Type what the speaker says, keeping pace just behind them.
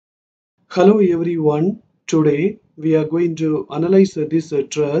Hello everyone. Today we are going to analyze this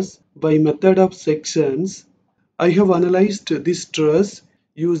truss by method of sections. I have analyzed this truss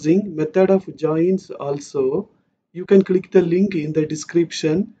using method of joins also. You can click the link in the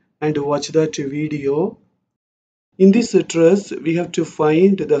description and watch that video. In this truss we have to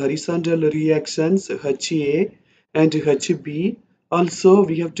find the horizontal reactions HA and HB. Also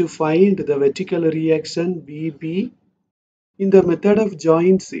we have to find the vertical reaction VB. In the method of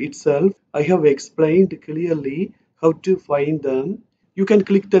joins itself, I have explained clearly how to find them. You can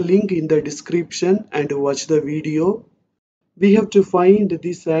click the link in the description and watch the video. We have to find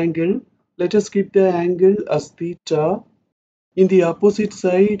this angle. Let us keep the angle as theta. In the opposite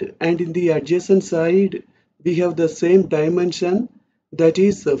side and in the adjacent side, we have the same dimension, that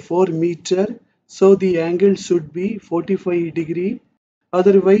is 4 meter. So the angle should be 45 degree.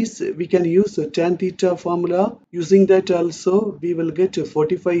 Otherwise, we can use tan theta formula. Using that also, we will get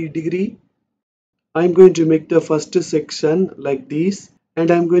 45 degree. I'm going to make the first section like this, and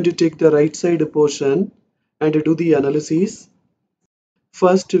I'm going to take the right side portion and do the analysis.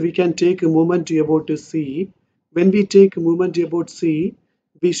 First, we can take a moment about C. When we take a moment about C,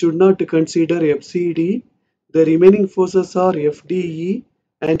 we should not consider FCD. The remaining forces are FDE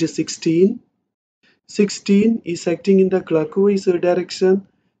and 16. 16 is acting in the clockwise direction,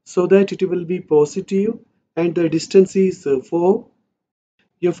 so that it will be positive, and the distance is 4.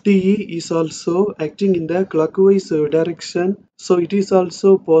 FDE is also acting in the clockwise direction, so it is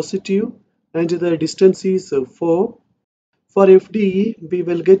also positive, and the distance is 4. For FDE, we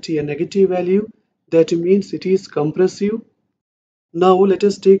will get a negative value, that means it is compressive. Now let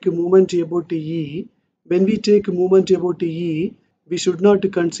us take a moment about E. When we take a moment about E, we should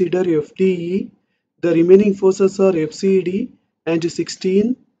not consider FDE. The remaining forces are FCD and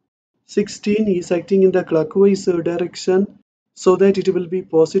 16. 16 is acting in the clockwise direction, so that it will be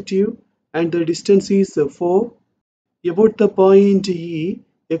positive, and the distance is 4. About the point E,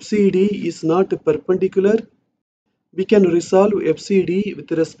 FCD is not perpendicular. We can resolve FCD with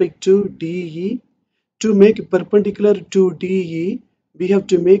respect to DE. To make perpendicular to DE, we have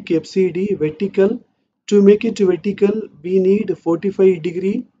to make FCD vertical. To make it vertical, we need 45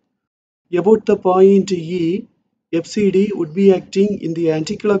 degree. About the point E, FCD would be acting in the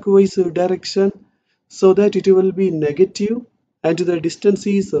anticlockwise direction, so that it will be negative, and the distance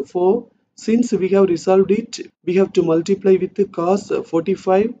is 4. Since we have resolved it, we have to multiply with cos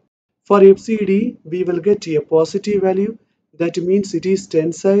 45. For FCD, we will get a positive value, that means it is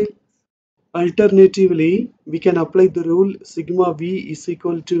tensile. Alternatively, we can apply the rule sigma V is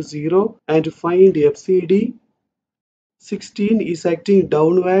equal to 0 and find FCD. 16 is acting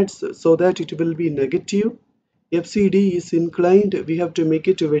downwards, so that it will be negative. FCD is inclined, we have to make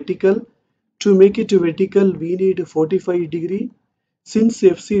it vertical. To make it vertical, we need 45 degree. Since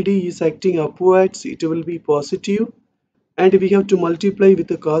FCD is acting upwards, it will be positive, and we have to multiply with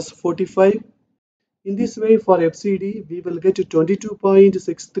the cos 45. In this way, for FCD, we will get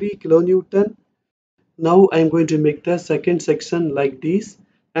 22.63 kilonewton. Now I am going to make the second section like this,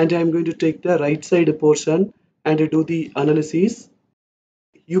 and I am going to take the right side portion and do the analysis.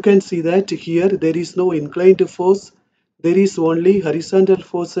 You can see that here there is no inclined force, there is only horizontal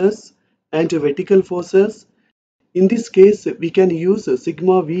forces and vertical forces. In this case, we can use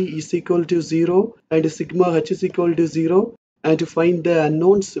sigma V is equal to 0 and sigma H is equal to 0 and find the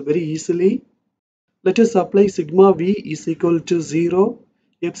unknowns very easily. Let us apply sigma V is equal to 0.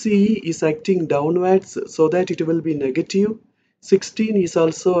 FCE is acting downwards, so that it will be negative. 16 is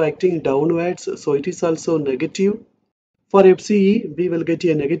also acting downwards, so it is also negative. For FCE, we will get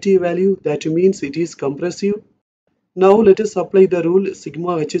a negative value, that means it is compressive. Now let us apply the rule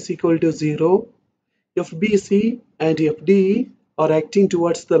sigma H is equal to 0. FBC and FDE are acting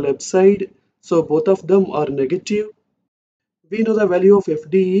towards the left side, so both of them are negative. We know the value of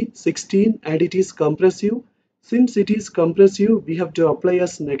FDE 16 and it is compressive. Since it is compressive, we have to apply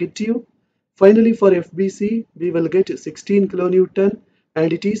as negative. Finally, for FBC, we will get 16 kilonewton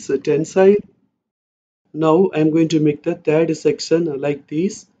and it is tensile. Now I am going to make the third section like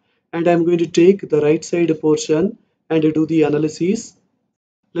this, and I am going to take the right side portion and do the analysis.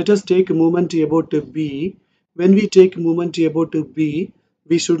 Let us take moment about B. When we take moment about B,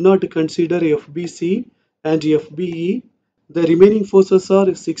 we should not consider FBC and FBE. The remaining forces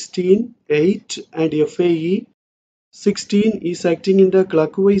are 16, 8 and FAE. 16 is acting in the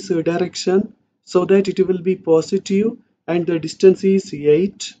clockwise direction, so that it will be positive, and the distance is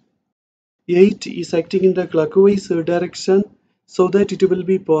 8. 8 is acting in the clockwise direction, so that it will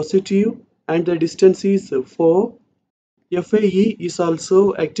be positive, and the distance is 4. FAE is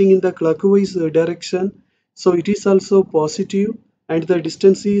also acting in the clockwise direction, so it is also positive, and the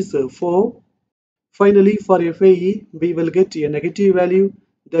distance is 4. Finally, for FAE, we will get a negative value.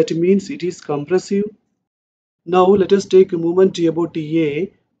 That means it is compressive. Now let us take a moment about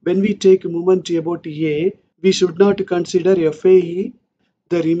A. When we take a moment about A, we should not consider FAE.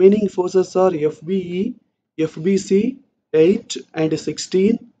 The remaining forces are FBE, FBC, 8 and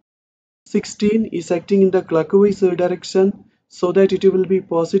 16. 16 is acting in the clockwise direction so that it will be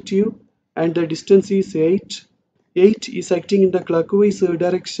positive and the distance is 8. 8 is acting in the clockwise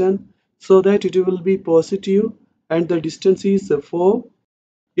direction so that it will be positive and the distance is 4.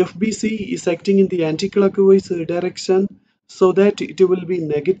 FBC is acting in the anti-clockwise direction so that it will be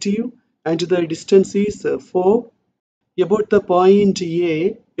negative and the distance is 4. About the point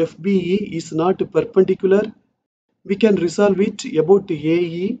A, FBE is not perpendicular. We can resolve it about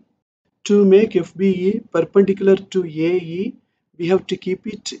AE. To make FBE perpendicular to AE, we have to keep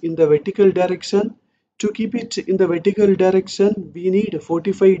it in the vertical direction. To keep it in the vertical direction, we need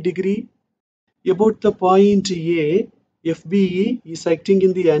 45 degree. About the point A, FBE is acting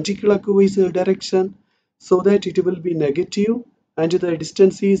in the anti-clockwise direction so that it will be negative and the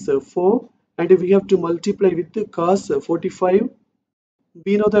distance is 4 and we have to multiply with the cos 45.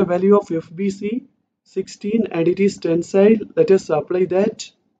 We know the value of FBC 16 and it is tensile. Let us apply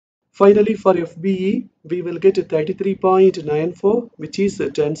that. Finally, for FBE, we will get 33.94 which is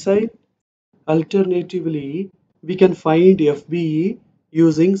tensile. Alternatively, we can find FBE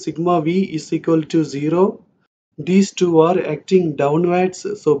using sigma V is equal to 0. These two are acting downwards,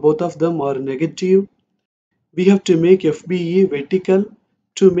 so both of them are negative. We have to make FBE vertical.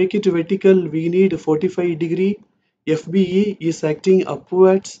 To make it vertical, we need 45 degree. FBE is acting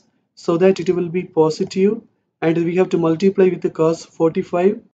upwards so that it will be positive and we have to multiply with the cos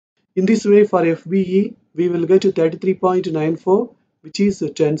 45. In this way, for FBE, we will get 33.94 which is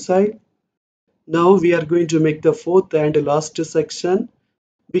tensile. Now we are going to make the fourth and last section.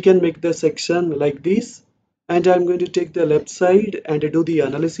 We can make the section like this, and I'm going to take the left side and do the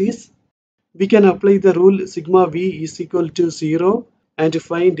analysis. We can apply the rule sigma V is equal to 0 and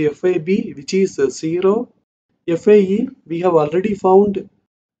find FAB which is 0. FAE we have already found,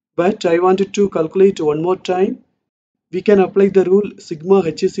 but I wanted to calculate one more time. We can apply the rule sigma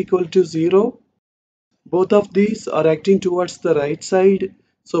H is equal to 0. Both of these are acting towards the right side,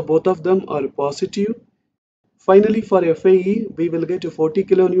 so both of them are positive. Finally, for FAE, we will get 40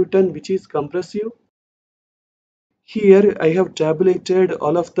 kilonewton, which is compressive. Here, I have tabulated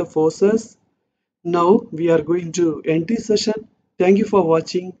all of the forces. Now, we are going to end this session. Thank you for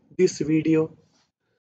watching this video.